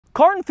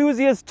Car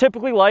enthusiasts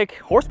typically like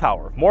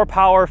horsepower. More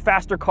power,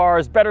 faster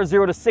cars, better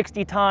 0 to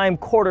 60 time,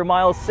 quarter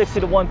miles, 60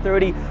 to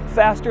 130,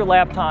 faster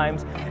lap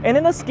times. And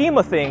in the scheme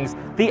of things,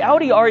 the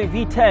Audi R8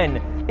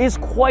 V10 is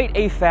quite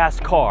a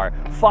fast car.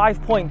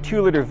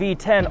 5.2 liter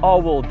V10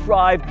 all-wheel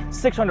drive,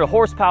 600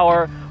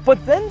 horsepower.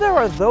 But then there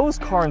are those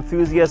car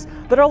enthusiasts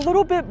that are a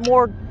little bit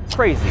more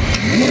crazy.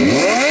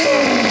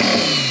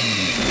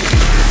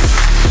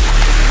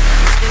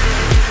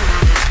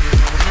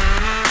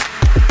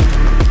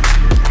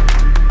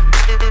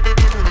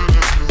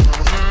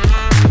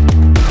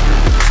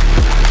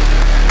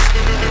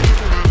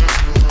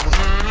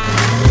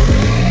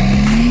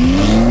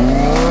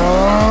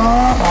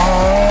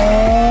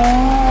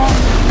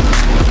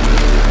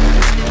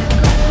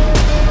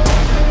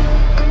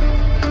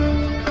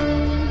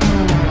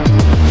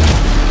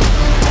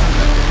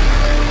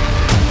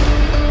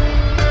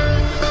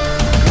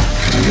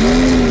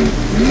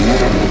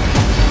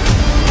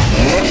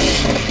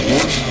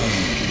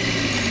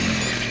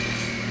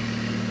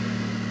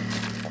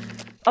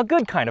 A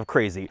good kind of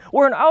crazy,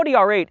 where an Audi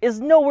R8 is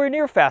nowhere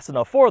near fast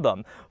enough for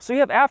them. So you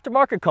have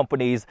aftermarket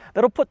companies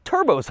that'll put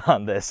turbos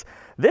on this.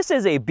 This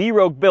is a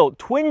B-Rogue built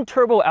twin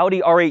turbo Audi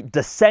R8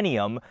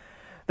 Decennium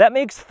that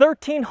makes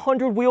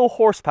 1,300 wheel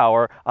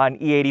horsepower on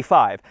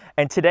E85.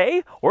 And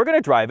today, we're gonna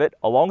drive it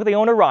along with the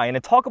owner Ryan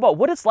and talk about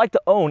what it's like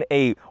to own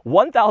a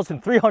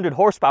 1,300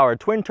 horsepower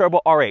twin turbo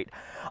R8.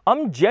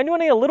 I'm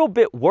genuinely a little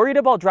bit worried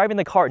about driving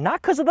the car,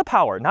 not because of the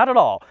power, not at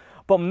all,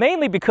 but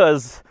mainly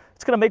because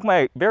it's gonna make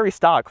my very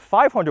stock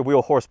 500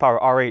 wheel horsepower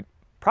R8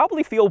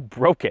 probably feel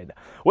broken.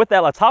 With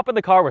that, let's hop in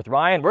the car with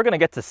Ryan. We're gonna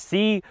get to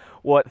see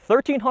what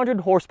 1,300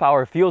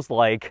 horsepower feels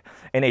like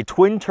in a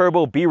twin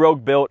turbo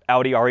B-Rogue built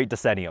Audi R8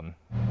 Decennium.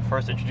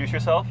 First, introduce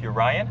yourself. You're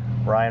Ryan.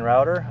 Ryan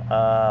Router,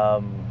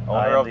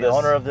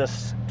 owner of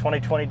this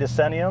 2020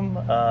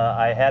 Decennium.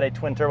 I had a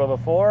twin turbo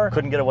before,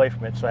 couldn't get away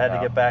from it, so I had to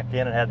get back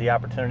in and had the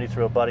opportunity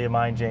through a buddy of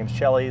mine, James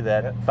Shelley,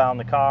 that found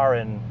the car,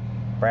 and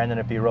Brandon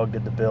at B-Rogue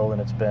did the build, and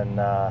it's been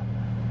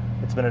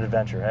an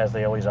adventure, as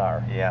they always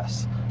are.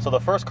 Yes. So the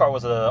first car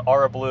was a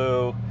R8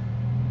 Blue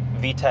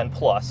V10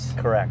 Plus.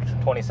 Correct.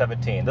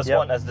 2017. This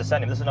one as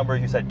Decennium, this is a number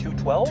you said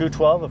 212?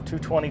 212 of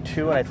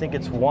 222, and I think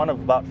it's one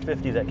of about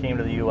 50 that came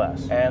to the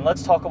US. And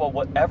let's talk about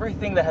what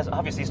everything that has,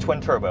 obviously it's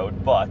twin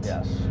turboed, but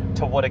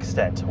to what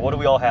extent? What do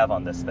we all have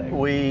on this thing?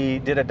 We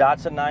did a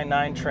Datsun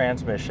 9.9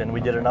 transmission.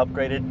 We did an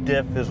upgraded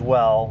diff as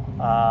well.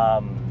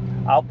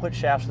 Output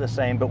shafts are the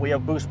same, but we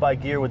have boost by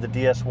gear with the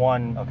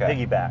DS1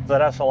 piggyback. So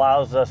that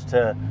allows us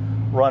to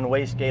run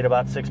wastegate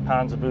about 6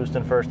 pounds of boost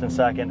in first and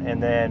second,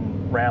 and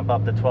then ramp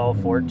up to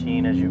 12,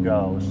 14 as you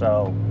go.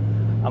 So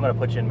I'm gonna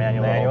put you in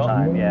manual the whole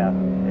time. Yeah.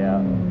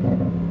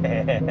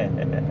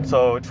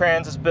 So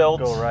trans is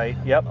built. Go right.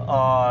 Yep.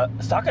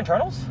 Stock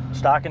internals?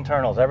 Stock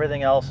internals.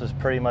 Everything else is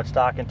pretty much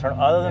stock internal,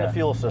 other than the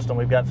fuel system.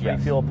 We've got 3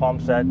 fuel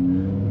pumps that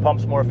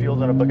pumps more fuel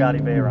than a Bugatti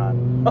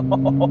Veyron.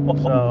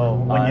 So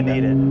when you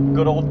need it.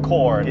 Good old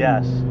cord.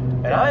 Yes.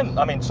 And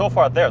I mean, so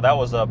far that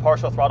was a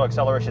partial throttle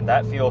acceleration.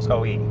 That feels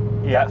OE.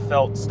 Yeah. That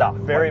felt stock.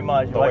 Very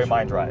much. The way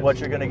mine drives. What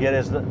you're going to get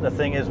is, the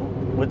thing is,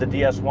 with the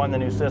DS1, the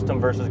new system,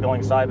 versus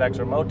going Cybex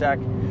or Motec,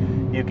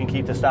 you can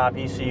keep the stop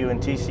ECU and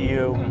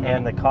TCU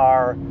and the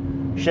car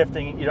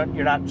shifting.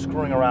 You're not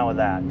screwing around with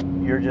that.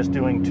 You're just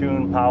doing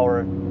tune,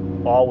 power,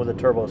 all with a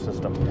turbo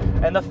system.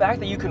 And the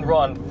fact that you can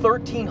run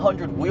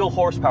 1,300 wheel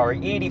horsepower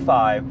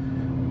E85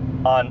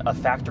 on a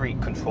factory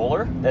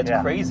controller, that's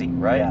crazy,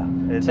 right? Yeah.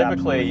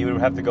 Typically, you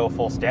would have to go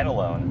full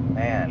standalone.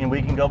 Man. And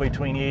we can go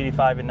between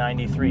 85 and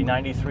 93.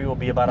 93 will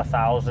be about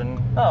 1,000.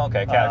 Oh,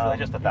 okay, casually,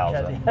 just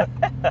 1,000.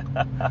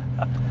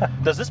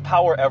 Does this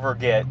power ever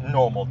get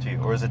normal to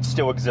you, or is it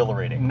still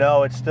exhilarating?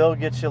 No, it still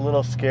gets you a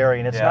little scary,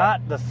 and it's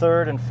not the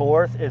third and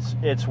fourth.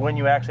 It's when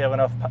you actually have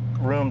enough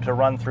room to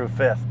run through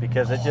fifth,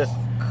 because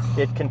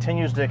it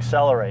continues to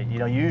accelerate. You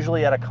know,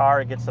 usually at a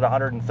car it gets at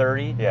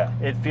 130. Yeah.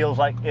 It feels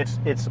like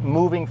it's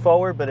moving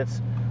forward, but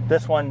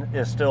this one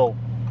is still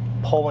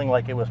pulling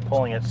like it was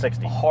pulling at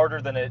 60.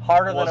 Harder than it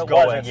was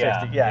at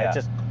 60. Yeah.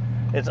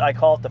 I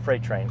call it the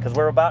freight train, because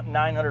we're about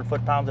 900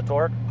 foot-pounds of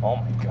torque. Oh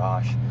my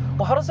gosh.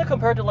 Well, how does that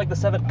compare to like the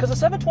 7? Because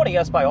the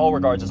 720S by all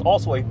regards is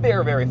also a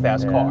very, very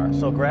fast car.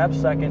 So grab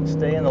second,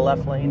 stay in the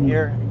left lane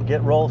here,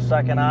 get roll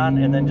second on,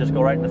 and then just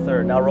go right into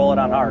third. Now roll it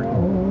on hard.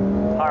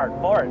 Hard,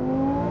 for it.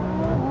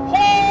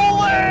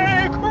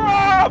 Holy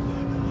crap!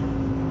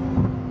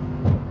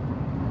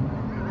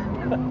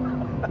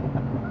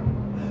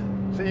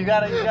 So you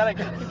gotta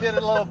get a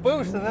little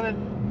boost, and then it.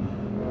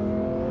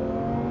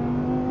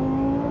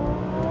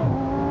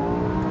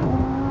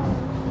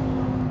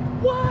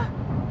 What?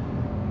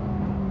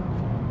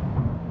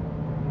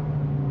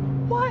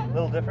 What? A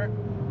little different.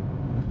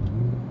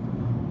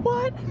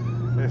 What?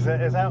 Is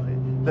that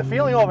the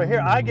feeling over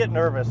here? I get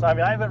nervous. I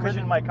mean, I haven't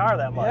ridden in my car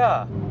that much.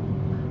 Yeah.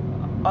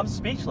 I'm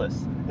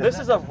speechless. This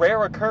is a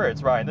rare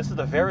occurrence, Ryan. This is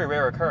a very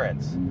rare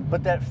occurrence.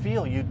 But that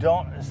feel,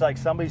 it's like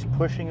somebody's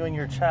pushing you in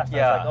your chest.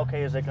 Yeah. It's like,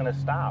 okay, is it going to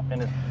stop?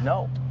 And it's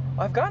no.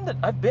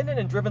 I've been in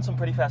and driven some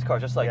pretty fast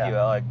cars, just like you.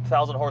 Like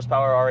 1,000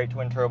 horsepower R8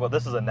 twin turbo.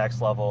 This is the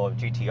next level of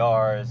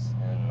GTRs,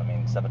 and I mean,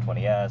 tuned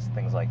 720S,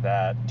 things like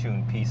that,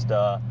 tuned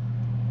Pista.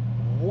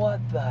 What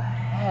the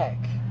heck?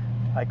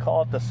 I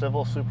call it the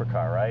civil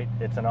supercar, right?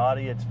 It's an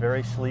Audi, it's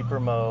very sleeper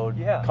mode,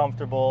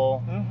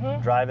 comfortable,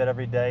 drive it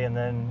every day, and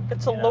then...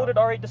 It's a loaded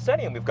R8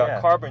 Decennium. We've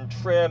got carbon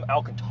trim,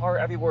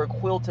 Alcantara everywhere,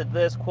 quilted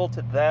this,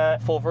 quilted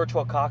that, full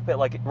virtual cockpit.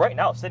 Like right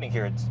now, sitting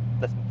here, it's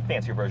the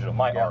fancier version of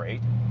my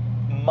R8.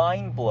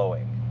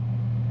 Mind-blowing.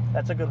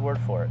 That's a good word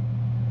for it.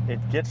 It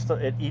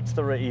eats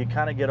the, you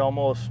kind of get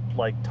almost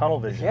like tunnel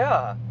vision.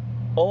 Yeah.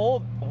 Oh,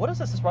 what does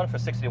this run for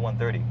 60 to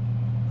 130?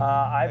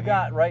 I've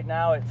got right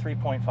now at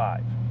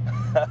 3.5.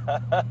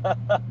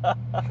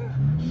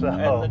 So,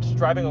 and it's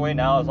driving away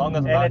now as long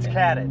as and it's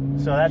catted,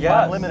 so that's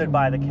not limited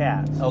by the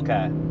cats.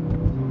 Okay.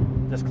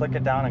 Just click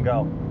it down and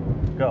go.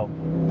 Go.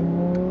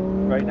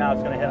 Right now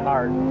it's going to hit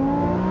hard.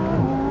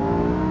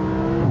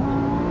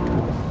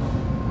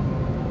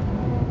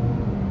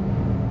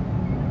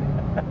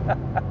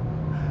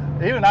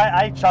 Even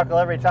I chuckle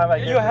every time I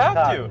get You have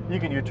to. You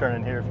can U-turn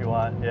in here if you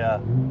want. Yeah.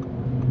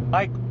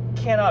 I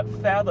cannot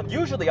fathom.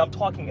 Usually I'm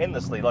talking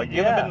endlessly. Like,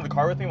 you haven't been in the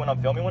car with me when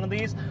I'm filming one of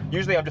these.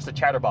 Usually I'm just a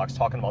chatterbox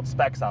talking about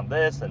specs on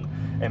this and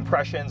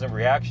impressions and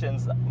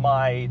reactions.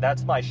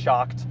 That's my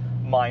shocked,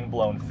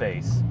 mind-blown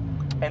face.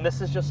 And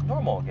this is just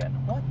normal again.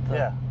 What the?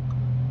 Yeah.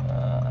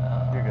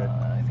 You're good.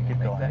 I think Keep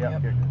going. that, You're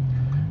good.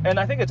 And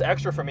I think it's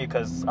extra for me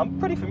because I'm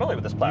pretty familiar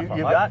with this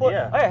platform. I have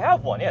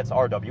one. Yeah, it's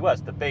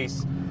RWS, the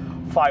base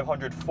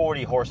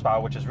 540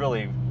 horsepower, which is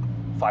really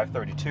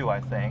 532, I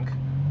think.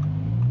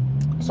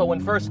 So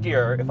in first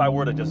gear, if I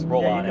were to just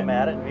roll on you can come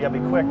at it. You gotta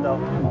be quick though.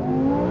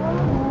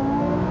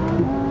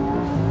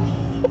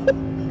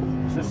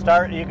 So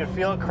start, you could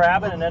feel it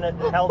crabbing, and then it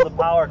held the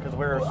power because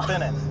we were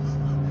spinning.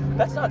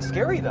 That's not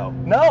scary though.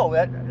 No,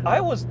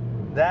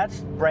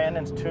 that's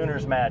Brandon's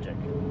tuner's magic.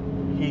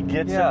 He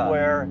gets it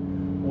where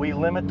we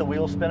limit the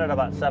wheel spin at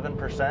about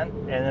 7%,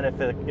 and then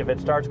if it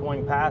starts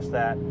going past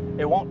that,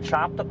 it won't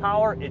chop the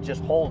power, it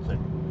just holds it.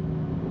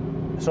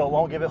 So it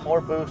won't give it more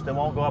boost, it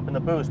won't go up in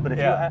the boost. But if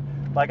you have,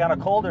 like on a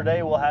colder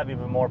day, we'll have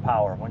even more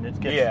power when it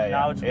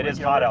gets. It is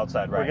hot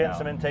outside right now. We're getting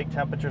some intake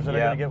temperatures that are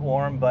going to get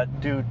warm, but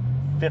do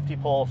 50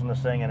 pulls in this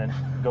thing and then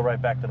go right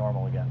back to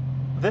normal again.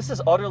 This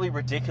is utterly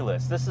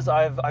ridiculous. This is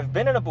I've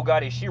been in a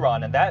Bugatti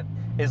Chiron, and that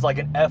is like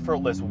an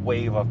effortless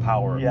wave of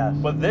power. Yes.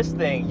 But this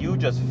thing, you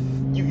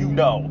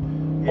know.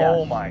 Yes.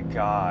 Oh my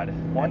God.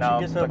 Once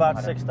you get to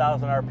about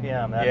 6,000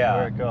 RPM, that's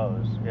where it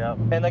goes. Yep.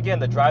 And again,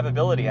 the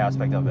drivability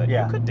aspect of it.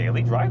 You could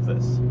daily drive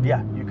this.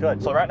 Yeah, you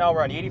could. So right now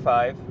we're on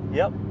 85.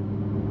 Yep.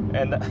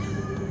 And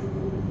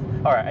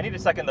all right, I need a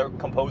second to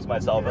compose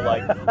myself and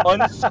like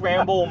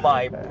unscramble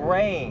my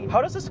brain.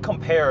 How does this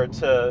compare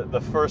to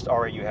the first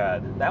R8 you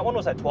had? That one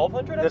was at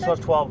 1200, I think? This was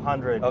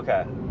 1200.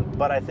 Okay.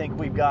 But I think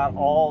we've got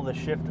all the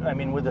shift. I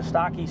mean, with the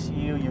stock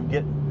ECU, you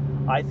get,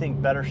 I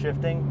think, better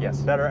shifting.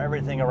 Yes. Better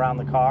everything around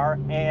the car,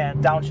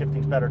 and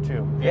downshifting's better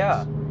too.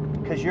 Yeah.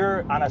 Because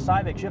you're on a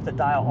Civic, you have to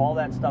dial all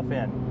that stuff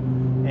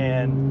in.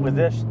 And with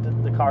this,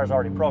 the car's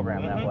already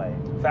programmed that way.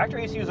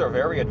 Factory ECUs are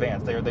very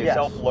advanced. They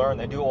self-learn.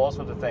 They do all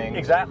sorts of things.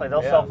 Exactly.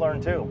 They'll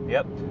self-learn too.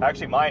 Yep.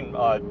 Actually, mine,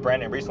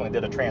 Brandon recently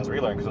did a trans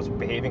relearn because it was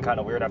behaving kind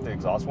of weird after the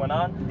exhaust went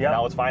on. Yep.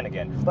 Now it's fine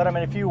again. But I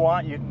mean, if you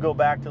want, you can go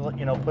back to,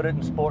 put it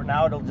in sport.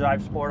 Now it'll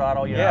drive sport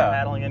auto. You're not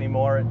paddling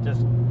anymore.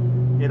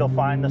 It'll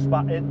find the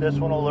spot. This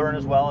one will learn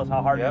as well as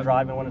how hard you're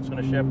driving, when it's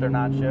going to shift or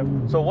not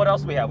shift. So what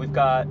else do we have? We've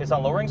got, it's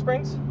on lowering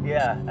springs?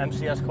 Yeah,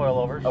 MCS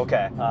coilovers.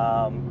 Okay.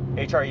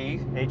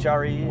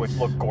 HRE, which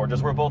look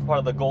gorgeous. We're both part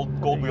of the Gold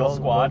Wheel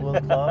Squad. Gold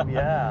Wheel Club,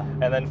 yeah.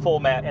 And then full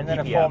matte And then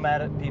PPF. a full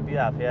matte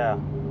PPF, yeah.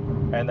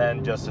 And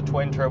then just a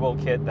twin turbo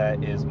kit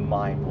that is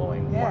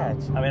mind-blowing. Yeah,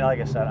 wow. I mean, like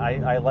I said,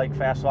 I like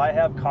fast. So I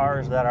have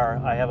cars that are,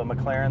 I have a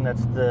McLaren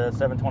that's the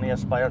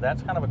 720S Spider.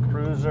 That's kind of a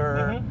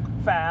cruiser,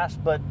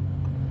 fast, but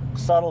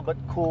subtle but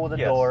cool with the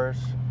doors.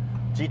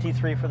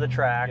 GT3 for the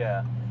track.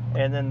 Yeah.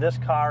 And then this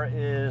car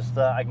is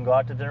I can go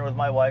out to dinner with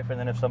my wife, and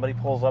then if somebody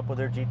pulls up with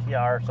their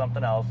GTR or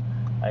something else,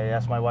 I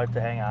ask my wife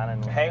to hang on.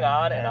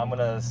 And I'm going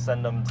to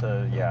send them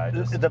to,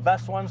 The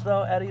best ones,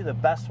 though, Eddie, the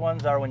best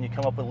ones are when you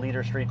come up with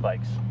liter street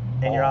bikes,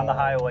 and you're on the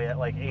highway at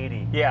like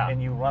 80,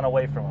 and you run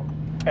away from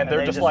them. And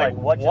they're just like,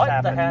 what just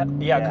happened? The heck?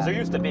 Yeah, because they're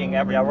used to being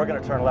everywhere. Yeah, we're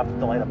going to turn left at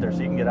the light up there, so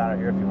you can get out of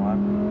here if you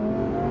want.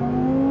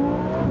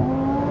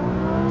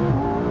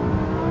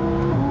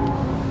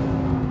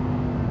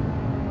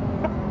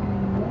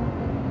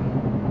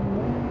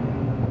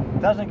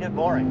 Doesn't get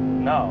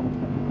boring. No.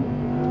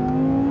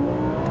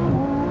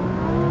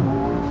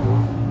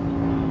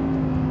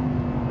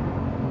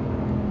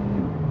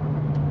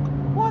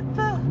 What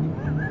the?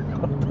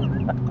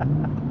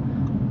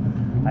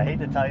 I hate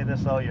to tell you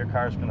this though, your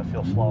car's going to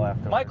feel slow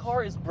after. My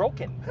car is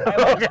broken.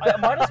 I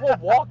might as well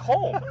walk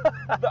home.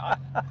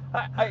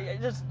 I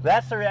just.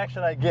 That's the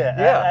reaction I get.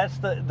 Yeah.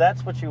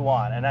 That's what you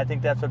want, and I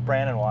think that's what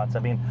Brandon wants. I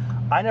mean,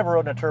 I never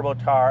rode in a turbo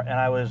car, and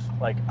I was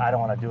like, I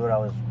don't want to do it. I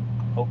was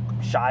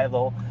shy of the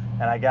whole.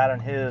 And I got on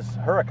his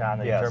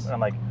Huracan, and I'm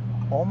like,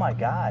 oh my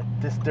God,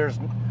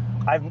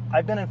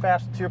 I've been in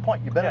fast, to your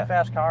point, you've been in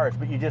fast cars,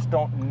 but you just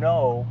don't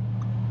know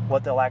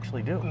what they'll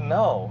actually do.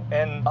 No,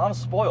 and I'm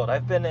spoiled.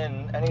 I've been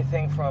in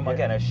anything from,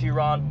 again, a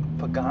Chiron,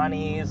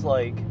 Pagani's,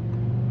 like,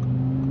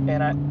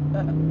 and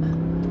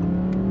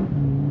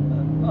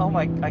oh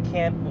my, I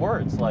can't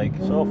words, like.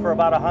 So for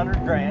about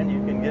 100 grand, you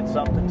can get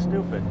something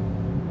stupid.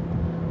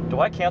 Do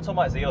I cancel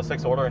my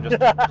Z06 order and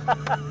just?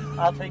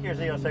 I'll take your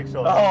Z06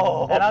 order.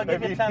 Oh, and I'll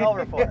give you 10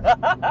 over for it.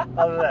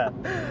 How's that?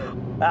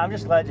 I'm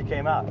just glad you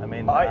came out. I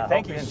mean,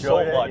 thank you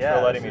so much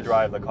for letting me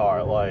drive the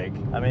car. Like,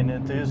 I mean,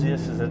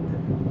 enthusiasts is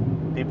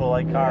people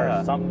like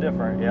cars, something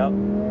different. Yep.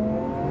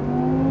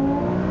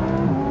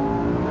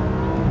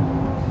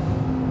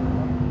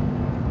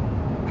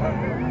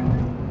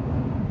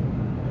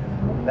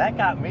 That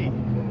got me.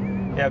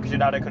 Yeah, because you're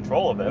not in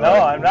control of it. No,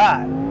 like. I'm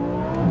not.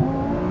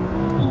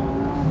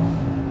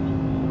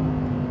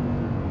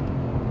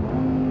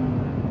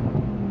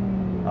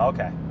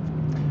 Okay.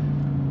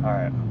 All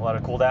right. Let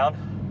it cool down.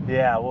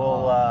 Yeah.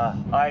 Well,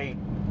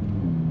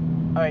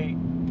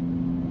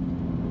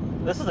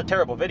 This is a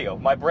terrible video.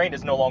 My brain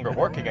is no longer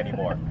working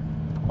anymore.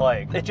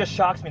 Like, it just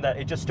shocks me that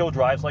it just still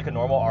drives like a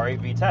normal R8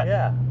 V10.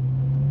 Yeah.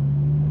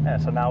 Yeah,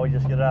 so now we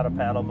just get it out of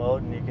paddle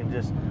mode, and you can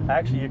just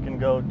you can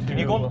go to. Can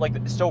you go into like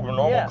still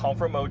normal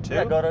comfort mode too?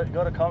 Yeah, go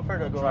to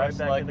comfort. It'll go right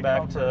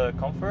back to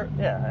comfort.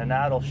 Yeah, and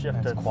now it'll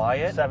shift to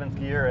quiet. 7th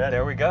gear. At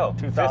there we go.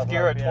 5th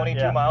gear at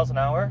 22 miles an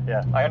hour.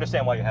 Yeah. I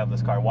understand why you have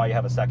this car. Why you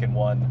have a second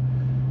one.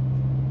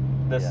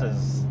 This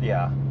is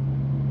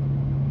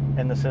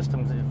And the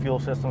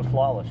fuel system's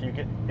flawless.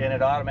 And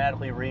it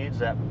automatically reads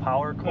that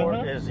power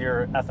cord is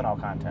your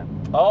ethanol content.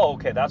 Oh,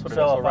 okay, that's what it is.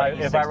 So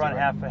if I run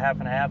half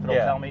and half, it'll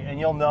tell me, and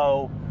you'll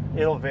know.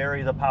 It'll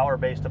vary the power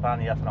based upon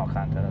the ethanol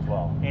content as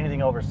well.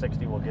 Anything over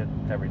 60 will get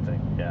everything.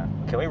 Yeah.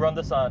 Can we run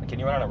this on? Can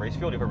you run on a race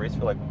fuel? Do you have a race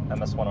fuel like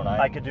MS109?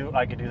 I could do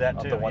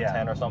that too. The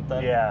 110 or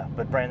something. Yeah,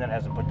 but Brandon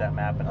hasn't put that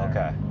map in there.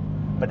 Okay.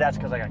 But that's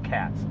because I got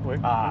cats.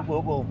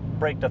 We'll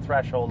break the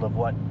threshold of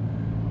what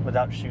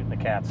without shooting the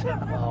cats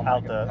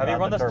out the. Have you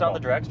run this down the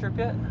drag strip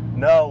yet?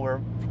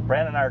 No,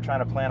 Brandon and I are trying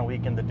to plan a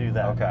weekend to do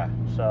that. Okay.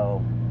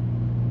 So.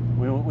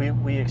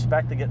 We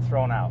expect to get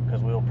thrown out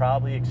because we will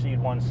probably exceed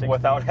 160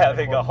 without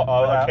having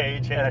a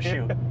cage and a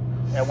chute.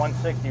 At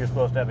 160, you're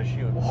supposed to have a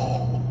chute.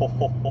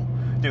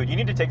 Dude, you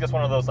need to take this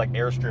one of those like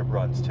airstrip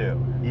runs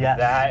too. Yes.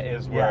 That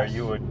is where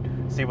you would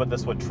see what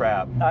this would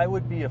trap. I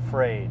would be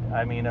afraid.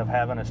 I mean, of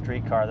having a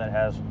street car that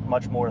has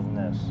much more than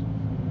this.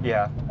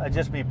 Yeah.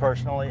 Just me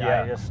personally,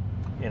 I just.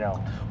 You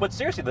know. But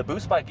seriously, the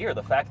boost by gear,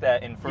 the fact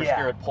that in first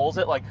gear it pulls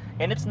it, like,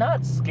 and it's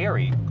not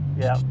scary.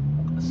 Yeah.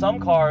 Some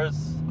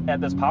cars at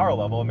this power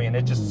level, I mean,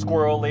 it's just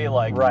squirrely,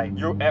 like,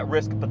 you're at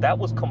risk, but that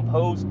was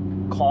composed,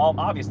 calm,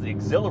 obviously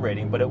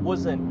exhilarating, but it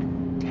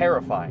wasn't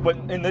terrifying. But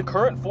in the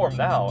current form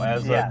now,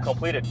 as a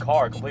completed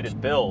car,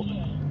 completed build,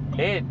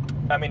 I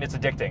mean, it's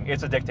addicting.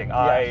 It's addicting.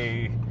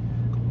 Yes.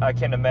 I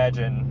can't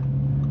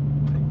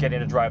imagine getting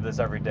to drive this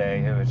every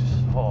day. It was just,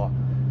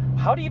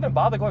 how do you even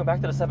bother going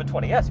back to the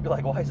 720S? You'd be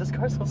like, why is this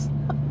car so slow?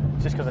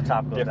 Just because the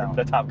top goes down.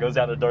 The top goes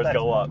down, the doors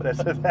go up. That's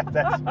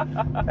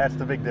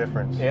the big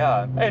difference.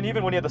 Yeah, and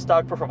even when you have the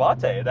stock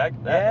Performante, that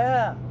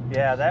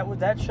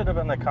should have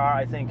been the car.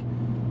 I think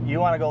you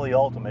want to go the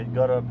ultimate,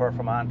 go to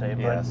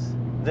Performante. But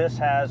this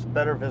has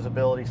better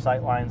visibility,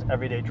 sight lines,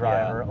 everyday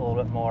driver, a little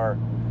bit more,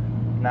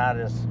 not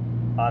as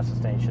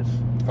ostentatious.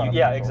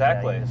 Yeah,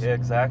 exactly.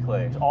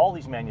 Exactly. All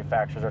these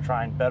manufacturers are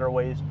trying better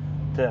ways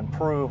to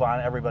improve on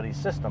everybody's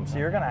system. So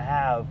you're going to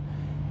have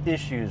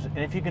issues, and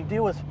if you can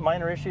deal with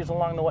minor issues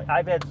along the way,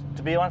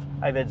 to be honest,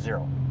 I've had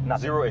zero.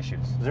 Nothing. Zero issues.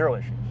 Zero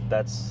issues.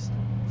 That's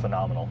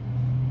phenomenal.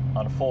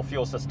 On a full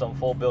fuel system,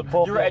 full build,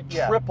 you're at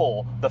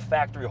triple the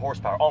factory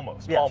horsepower,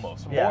 almost.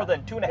 More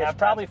than 2.5 times. It's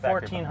probably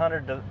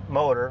 1,400 to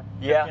motor.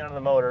 1,500 the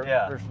motor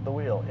versus the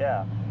wheel.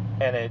 Yeah.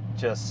 And it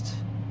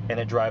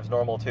drives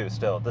normal too.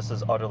 Still, this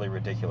is utterly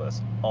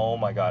ridiculous. Oh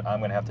my God,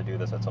 I'm gonna have to do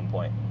this at some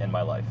point in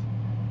my life.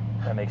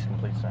 That makes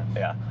complete sense.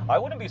 Yeah, I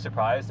wouldn't be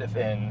surprised if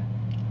in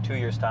 2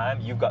 years'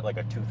 time you've got like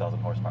a 2,000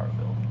 horsepower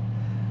build.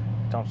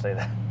 Don't say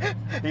that.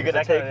 You're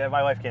gonna take.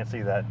 My wife can't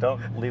see that.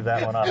 Don't leave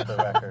that one off the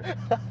record.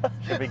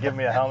 She'll be giving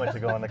me a helmet to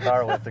go in the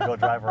car with to go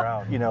drive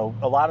around. You know,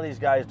 a lot of these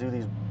guys do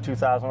these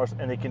 2,000 horse,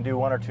 and they can do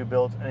 1 or 2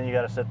 builds, and then you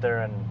got to sit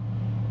there and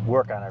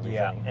work on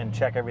everything and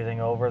check everything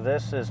over.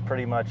 This is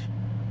pretty much.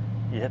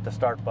 You hit the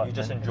start button. You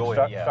just enjoy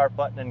it. Start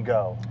button and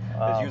go.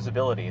 There's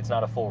usability. It's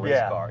not a full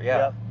race car. Yeah.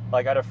 Yep.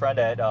 Like, I had a friend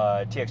at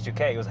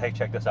TX2K. He was, hey,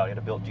 check this out. He had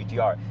a built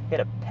GTR. He had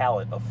a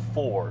pallet of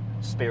 4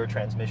 spare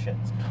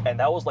transmissions, and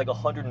that was like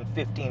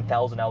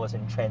 $115,000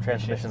 in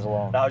transmissions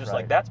alone. And I was just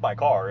like, that's my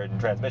car in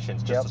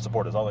transmissions, just to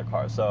support his other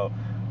cars. So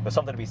there's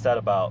something to be said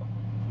about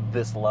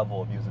this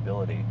level of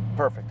usability.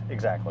 Perfect.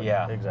 Exactly.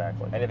 Yeah.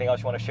 Exactly. Anything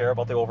else you want to share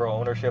about the overall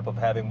ownership of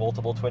having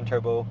multiple twin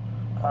turbo?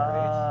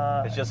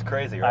 It's just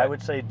crazy, right? I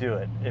would say do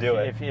it.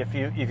 If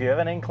you have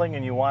an inkling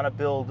and you want to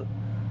build,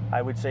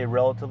 I would say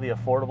relatively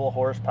affordable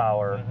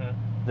horsepower,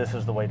 this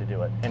is the way to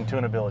do it, and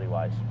tunability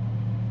wise.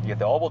 You get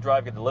the all-wheel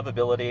drive, you get the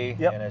livability,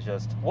 and it's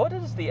just, what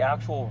is the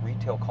actual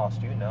retail cost,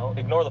 do you know?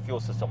 Ignore the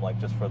fuel system, like,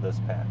 just for this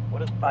pack.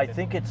 What is? I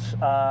think it's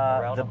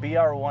the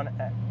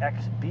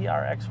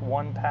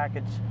BRX1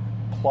 package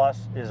Plus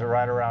is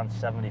right around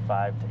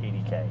 75 to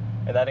 80K.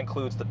 And that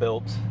includes the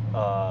built.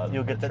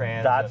 You'll get the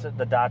trans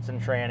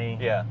Datsun tranny.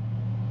 Yeah.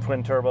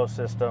 Twin turbo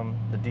system,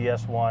 the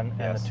DS1,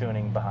 and the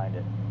tuning behind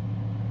it.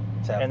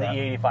 And the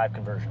E85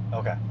 conversion.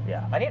 Okay.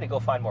 Yeah. I need to go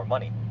find more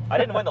money. I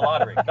didn't win the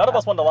lottery. None of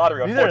us won the lottery,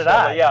 Neither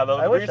unfortunately. did I. Yeah, the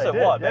I wish recent I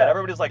did, one. yeah. Man,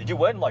 everybody's like, did you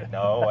win? I'm like,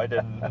 no, I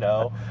didn't.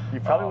 No. You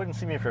probably wouldn't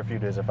see me for a few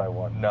days if I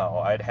won. No,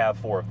 I'd have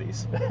 4 of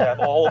these. I'd have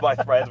all of my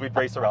friends. We'd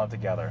race around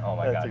together. Oh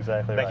my God. That's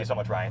exactly right. Thank you so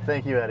much, Ryan.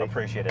 Thank you, Eddie.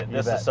 Appreciate it. You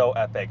This bet. is so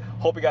epic.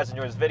 Hope you guys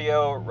enjoyed this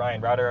video.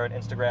 Ryan Router on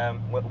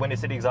Instagram. Windy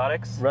City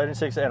Exotics. Router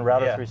 6 and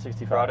Router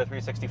 365. Router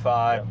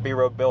 365. Yep.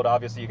 B-Rogue build.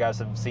 Obviously, you guys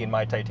have seen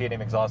my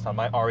titanium exhaust on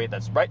my R8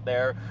 that's right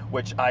there,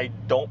 which I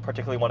don't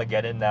particularly want to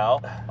get in now.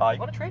 You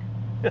want to trade?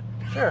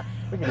 Sure.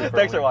 We can do it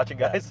Thanks for watching,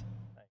 guys.